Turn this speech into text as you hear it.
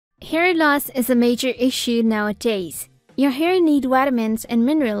Hair loss is a major issue nowadays. Your hair needs vitamins and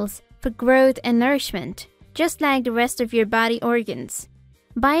minerals for growth and nourishment, just like the rest of your body organs.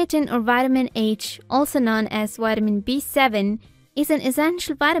 Biotin or vitamin H, also known as vitamin B7, is an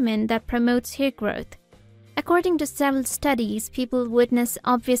essential vitamin that promotes hair growth. According to several studies, people witness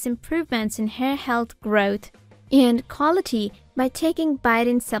obvious improvements in hair health, growth, and quality by taking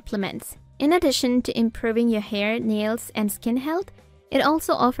biotin supplements. In addition to improving your hair, nails, and skin health, it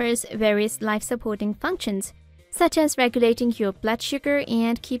also offers various life-supporting functions, such as regulating your blood sugar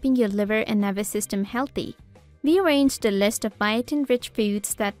and keeping your liver and nervous system healthy. We arranged a list of biotin-rich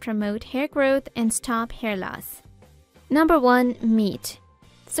foods that promote hair growth and stop hair loss. Number 1. Meat.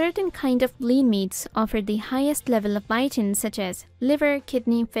 Certain kinds of lean meats offer the highest level of biotin, such as liver,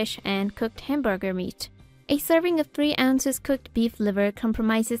 kidney, fish, and cooked hamburger meat. A serving of 3 ounces cooked beef liver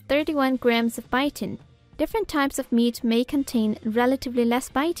comprises 31 grams of biotin. Different types of meat may contain relatively less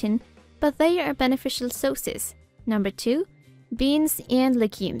biotin, but they are beneficial sources. Number 2. Beans and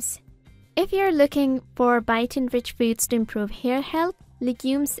legumes. If you're looking for biotin-rich foods to improve hair health,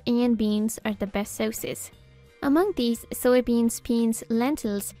 legumes and beans are the best sources. Among these, soybeans, beans,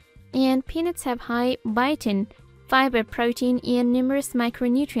 lentils, and peanuts have high biotin, fiber, protein, and numerous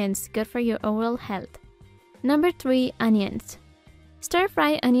micronutrients good for your overall health. Number 3. Onions.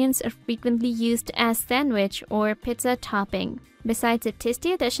 Stir-fry onions are frequently used as sandwich or pizza topping. Besides a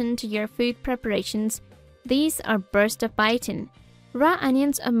tasty addition to your food preparations, these are bursts of biotin. Raw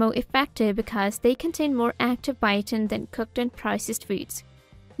onions are more effective because they contain more active biotin than cooked and processed foods.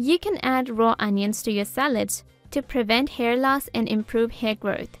 You can add raw onions to your salads to prevent hair loss and improve hair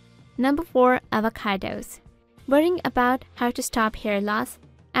growth. Number 4. Avocados. Worrying about how to stop hair loss?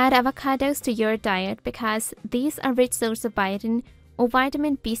 Add avocados to your diet because these are rich source of biotin or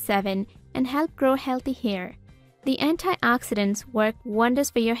vitamin B7 and help grow healthy hair. The antioxidants work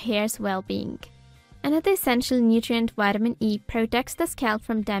wonders for your hair's well-being. Another essential nutrient, vitamin E, protects the scalp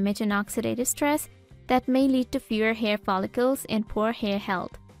from damage and oxidative stress that may lead to fewer hair follicles and poor hair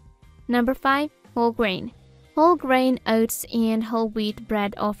health. Number 5. Whole grain. Whole grain oats and whole wheat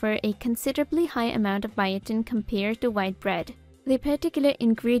bread offer a considerably high amount of biotin compared to white bread. The particular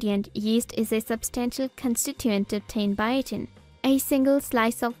ingredient, yeast, is a substantial constituent to obtain biotin. A single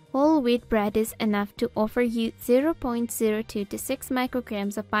slice of whole wheat bread is enough to offer you 0.02 to 6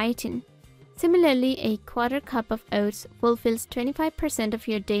 micrograms of biotin. Similarly, a quarter cup of oats fulfills 25% of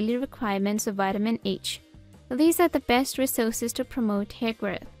your daily requirements of vitamin H. These are the best resources to promote hair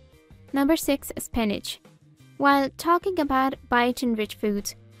growth. Number 6. Spinach. While talking about biotin-rich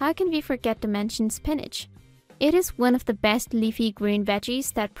foods, how can we forget to mention spinach? It is one of the best leafy green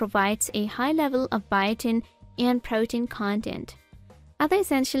veggies that provides a high level of biotin and protein content. Other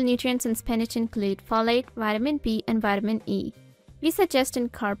essential nutrients in spinach include folate, vitamin B, and vitamin E. We suggest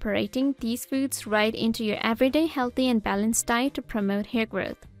incorporating these foods right into your everyday healthy and balanced diet to promote hair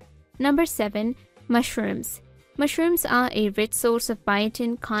growth. Number 7. Mushrooms. Mushrooms are a rich source of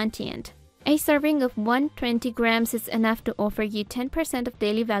biotin content. A serving of 120 grams is enough to offer you 10% of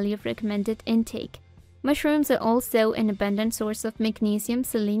daily value of recommended intake. Mushrooms are also an abundant source of magnesium,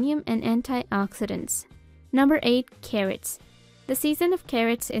 selenium, and antioxidants. Number 8. Carrots. The season of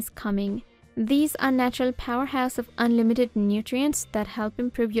carrots is coming. These are natural powerhouse of unlimited nutrients that help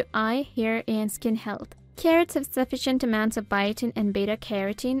improve your eye, hair, and skin health. Carrots have sufficient amounts of biotin and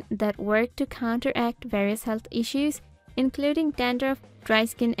beta-carotene that work to counteract various health issues, including dandruff, dry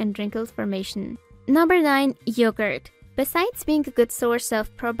skin, and wrinkle formation. Number 9. Yogurt. Besides being a good source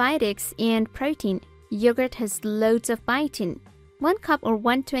of probiotics and protein, yogurt has loads of biotin. 1 cup or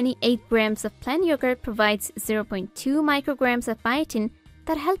 128 grams of plain yogurt provides 0.2 micrograms of biotin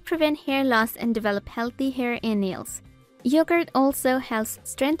that help prevent hair loss and develop healthy hair and nails. Yogurt also helps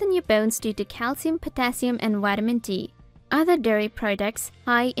strengthen your bones due to calcium, potassium, and vitamin D. Other dairy products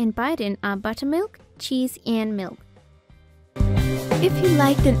high in biotin are buttermilk, cheese, and milk. If you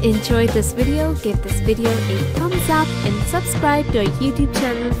liked and enjoyed this video, give this video a thumbs up and subscribe to our YouTube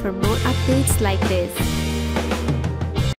channel for more updates like this.